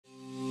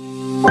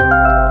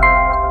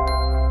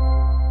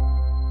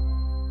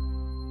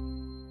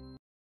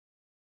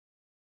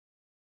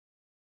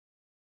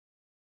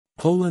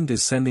Poland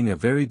is sending a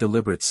very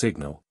deliberate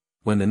signal.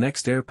 When the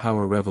next air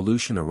power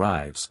revolution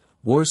arrives,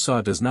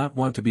 Warsaw does not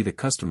want to be the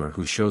customer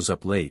who shows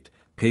up late,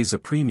 pays a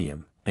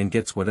premium, and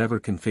gets whatever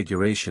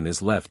configuration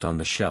is left on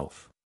the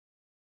shelf.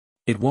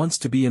 It wants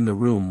to be in the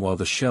room while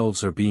the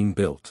shelves are being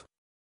built.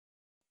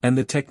 And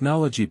the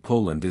technology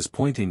Poland is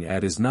pointing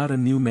at is not a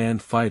new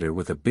manned fighter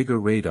with a bigger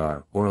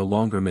radar or a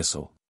longer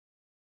missile.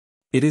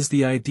 It is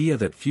the idea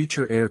that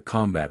future air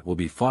combat will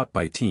be fought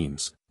by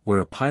teams, where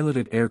a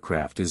piloted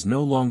aircraft is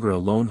no longer a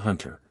lone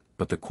hunter,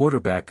 but the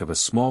quarterback of a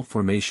small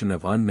formation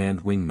of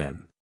unmanned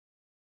wingmen.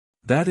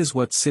 That is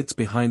what sits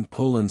behind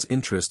Poland's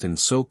interest in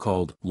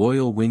so-called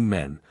loyal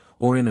wingmen,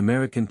 or in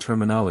American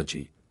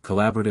terminology,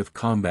 collaborative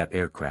combat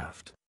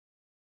aircraft.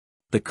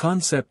 The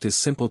concept is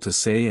simple to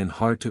say and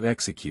hard to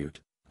execute.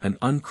 An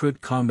uncrewed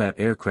combat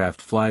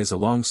aircraft flies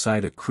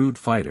alongside a crewed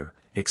fighter,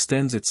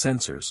 extends its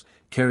sensors,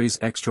 carries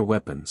extra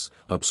weapons,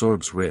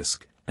 absorbs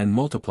risk, and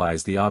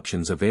multiplies the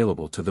options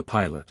available to the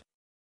pilot.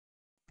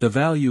 The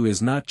value is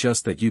not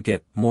just that you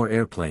get more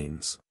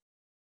airplanes.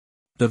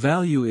 The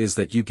value is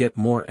that you get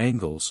more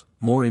angles,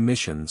 more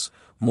emissions,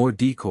 more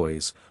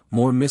decoys,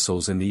 more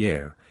missiles in the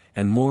air,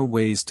 and more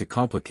ways to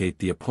complicate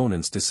the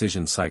opponent's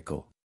decision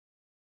cycle.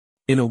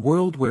 In a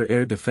world where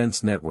air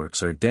defense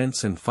networks are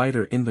dense and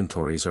fighter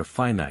inventories are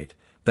finite,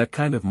 that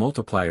kind of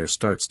multiplier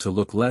starts to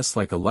look less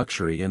like a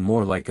luxury and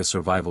more like a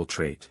survival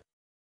trait.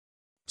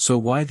 So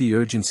why the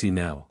urgency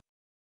now?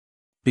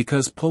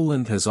 Because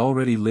Poland has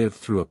already lived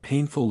through a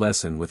painful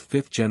lesson with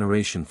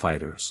fifth-generation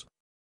fighters.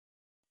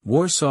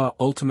 Warsaw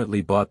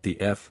ultimately bought the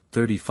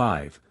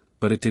F-35,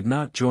 but it did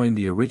not join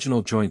the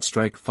original Joint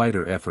Strike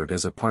Fighter effort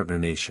as a partner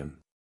nation.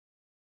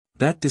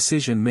 That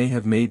decision may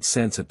have made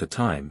sense at the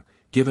time,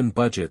 given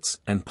budgets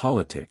and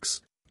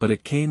politics, but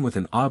it came with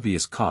an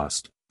obvious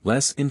cost: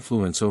 less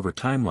influence over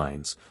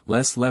timelines,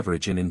 less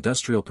leverage in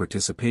industrial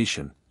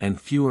participation, and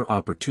fewer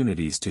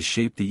opportunities to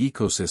shape the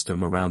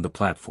ecosystem around the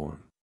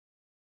platform.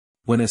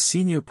 When a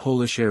senior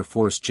Polish Air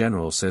Force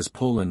general says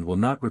Poland will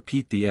not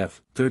repeat the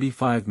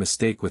F-35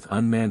 mistake with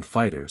unmanned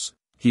fighters,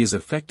 he is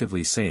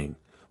effectively saying,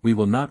 we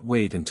will not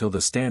wait until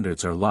the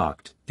standards are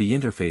locked, the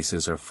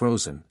interfaces are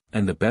frozen,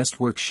 and the best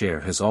work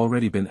share has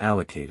already been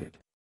allocated.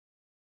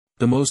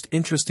 The most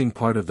interesting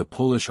part of the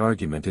Polish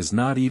argument is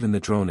not even the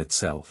drone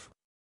itself.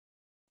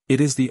 It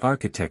is the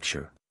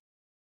architecture.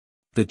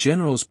 The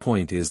general's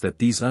point is that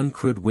these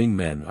uncrewed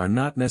wingmen are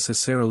not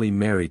necessarily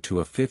married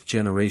to a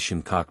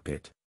fifth-generation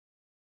cockpit.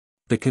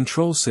 The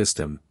control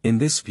system, in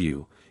this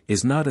view,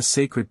 is not a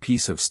sacred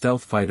piece of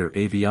stealth fighter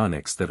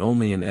avionics that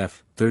only an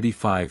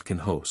F-35 can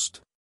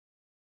host.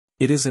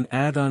 It is an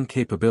add-on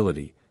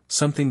capability,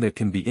 something that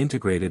can be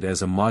integrated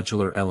as a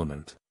modular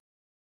element.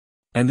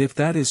 And if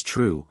that is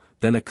true,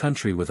 then a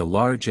country with a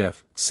large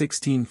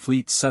F-16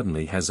 fleet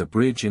suddenly has a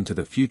bridge into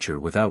the future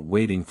without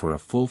waiting for a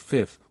full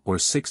fifth or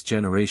sixth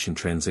generation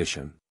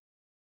transition.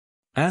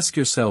 Ask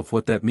yourself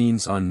what that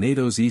means on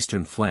NATO's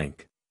eastern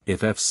flank.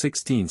 If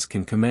F-16s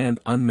can command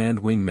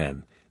unmanned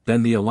wingmen,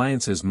 then the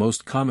alliance's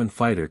most common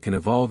fighter can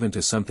evolve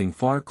into something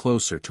far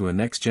closer to a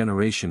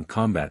next-generation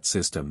combat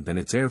system than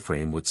its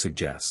airframe would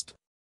suggest.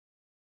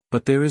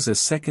 But there is a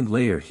second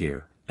layer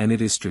here, and it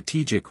is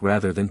strategic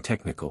rather than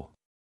technical.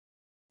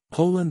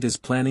 Poland is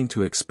planning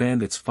to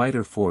expand its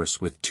fighter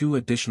force with 2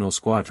 additional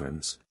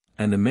squadrons,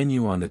 and the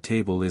menu on the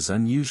table is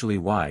unusually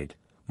wide: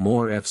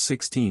 more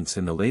F-16s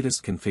in the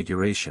latest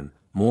configuration,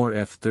 more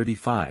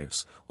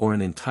F-35s, or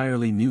an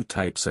entirely new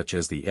type such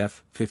as the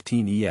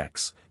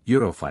F-15EX,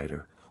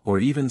 Eurofighter, or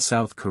even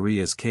South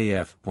Korea's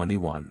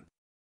KF-21.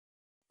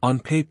 On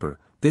paper,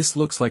 this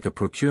looks like a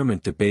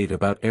procurement debate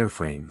about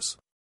airframes.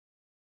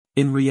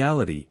 In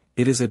reality,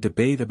 it is a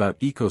debate about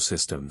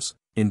ecosystems,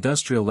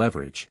 industrial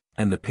leverage,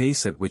 and the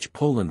pace at which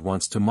Poland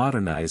wants to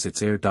modernize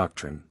its air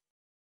doctrine.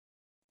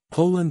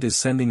 Poland is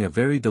sending a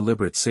very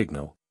deliberate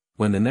signal.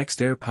 When the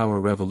next air power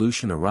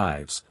revolution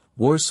arrives,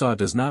 Warsaw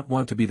does not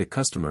want to be the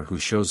customer who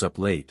shows up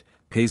late,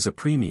 pays a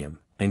premium,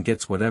 and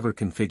gets whatever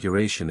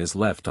configuration is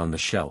left on the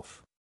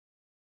shelf.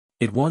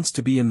 It wants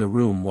to be in the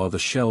room while the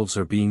shelves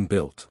are being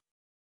built.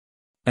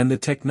 And the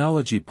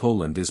technology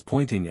Poland is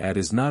pointing at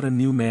is not a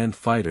new manned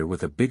fighter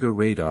with a bigger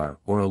radar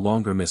or a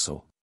longer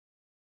missile.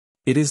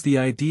 It is the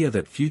idea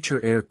that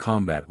future air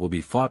combat will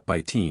be fought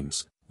by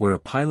teams, where a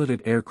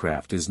piloted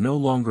aircraft is no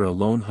longer a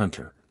lone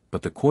hunter,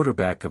 but the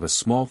quarterback of a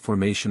small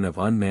formation of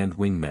unmanned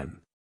wingmen.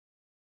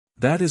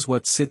 That is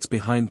what sits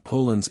behind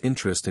Poland's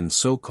interest in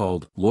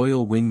so-called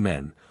loyal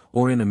wingmen,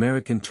 or in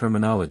American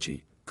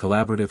terminology,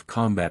 collaborative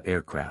combat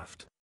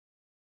aircraft.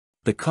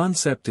 The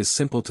concept is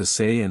simple to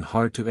say and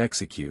hard to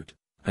execute.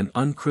 An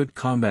uncrewed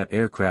combat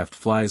aircraft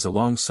flies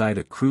alongside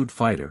a crewed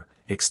fighter,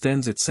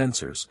 extends its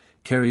sensors,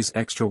 carries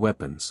extra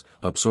weapons,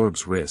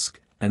 absorbs risk,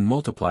 and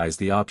multiplies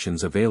the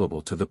options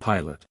available to the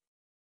pilot.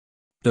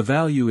 The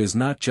value is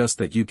not just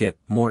that you get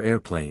more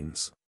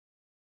airplanes.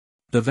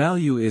 The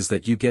value is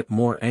that you get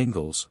more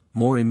angles,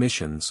 more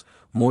emissions,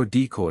 more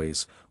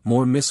decoys,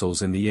 more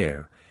missiles in the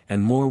air,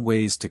 and more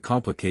ways to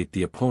complicate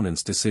the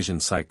opponent's decision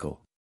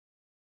cycle.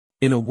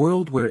 In a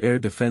world where air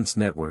defense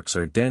networks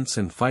are dense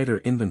and fighter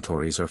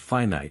inventories are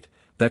finite,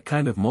 that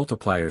kind of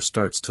multiplier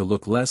starts to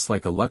look less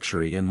like a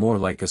luxury and more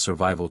like a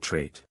survival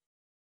trait.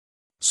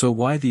 So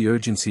why the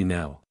urgency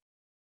now?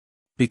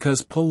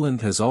 Because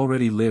Poland has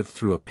already lived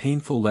through a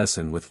painful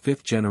lesson with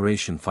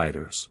fifth-generation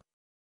fighters.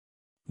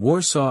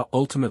 Warsaw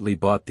ultimately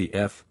bought the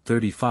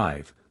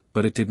F-35,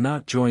 but it did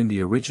not join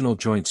the original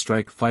Joint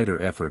Strike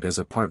Fighter effort as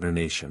a partner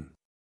nation.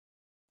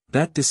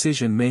 That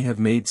decision may have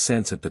made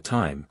sense at the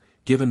time,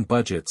 given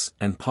budgets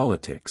and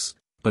politics,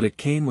 but it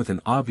came with an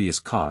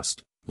obvious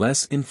cost: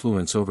 less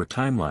influence over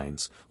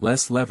timelines,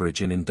 less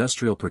leverage in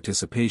industrial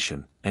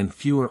participation, and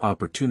fewer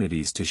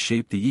opportunities to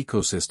shape the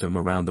ecosystem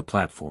around the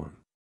platform.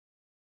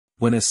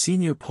 When a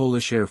senior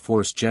Polish Air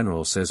Force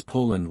general says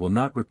Poland will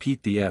not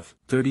repeat the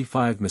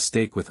F-35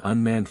 mistake with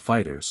unmanned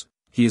fighters,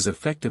 he is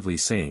effectively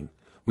saying,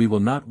 we will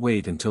not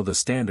wait until the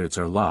standards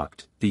are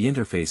locked, the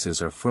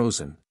interfaces are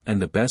frozen,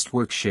 and the best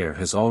work share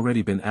has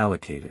already been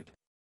allocated.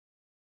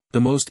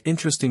 The most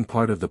interesting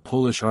part of the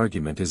Polish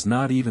argument is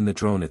not even the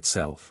drone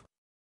itself.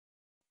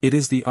 It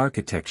is the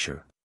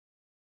architecture.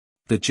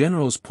 The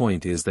general's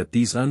point is that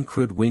these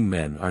uncrewed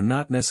wingmen are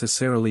not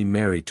necessarily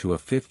married to a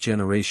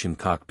fifth-generation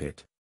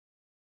cockpit.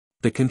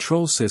 The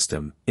control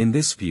system, in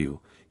this view,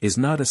 is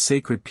not a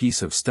sacred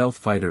piece of stealth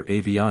fighter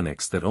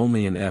avionics that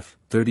only an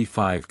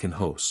F-35 can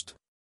host.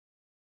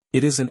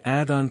 It is an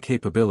add-on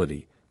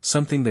capability,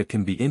 something that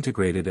can be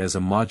integrated as a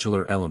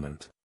modular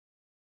element.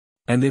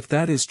 And if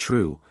that is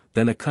true,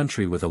 then a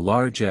country with a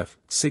large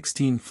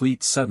F-16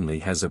 fleet suddenly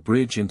has a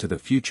bridge into the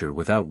future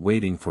without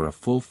waiting for a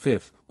full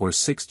fifth- or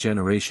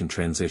sixth-generation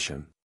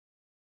transition.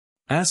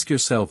 Ask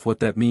yourself what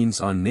that means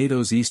on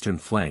NATO's eastern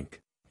flank.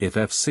 If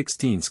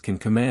F-16s can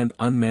command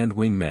unmanned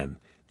wingmen,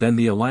 then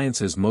the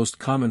alliance's most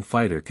common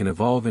fighter can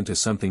evolve into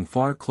something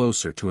far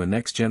closer to a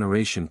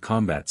next-generation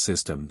combat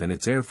system than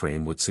its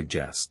airframe would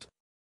suggest.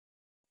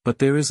 But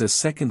there is a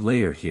second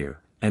layer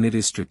here, and it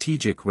is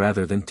strategic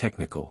rather than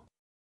technical.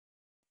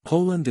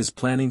 Poland is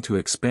planning to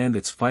expand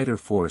its fighter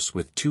force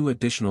with 2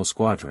 additional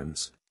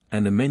squadrons,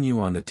 and the menu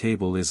on the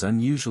table is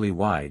unusually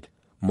wide: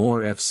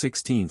 more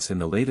F-16s in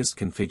the latest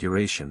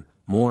configuration,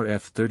 more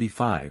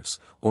F-35s,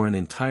 or an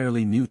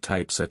entirely new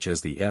type such as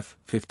the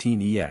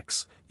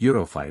F-15EX,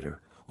 Eurofighter,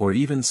 or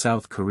even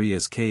South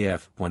Korea's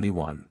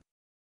KF-21.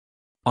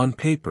 On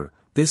paper,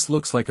 this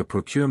looks like a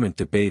procurement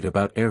debate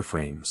about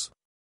airframes.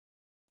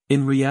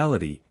 In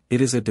reality, it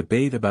is a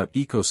debate about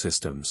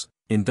ecosystems,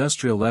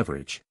 industrial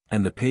leverage,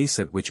 and the pace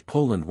at which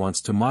Poland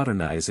wants to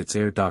modernize its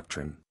air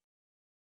doctrine.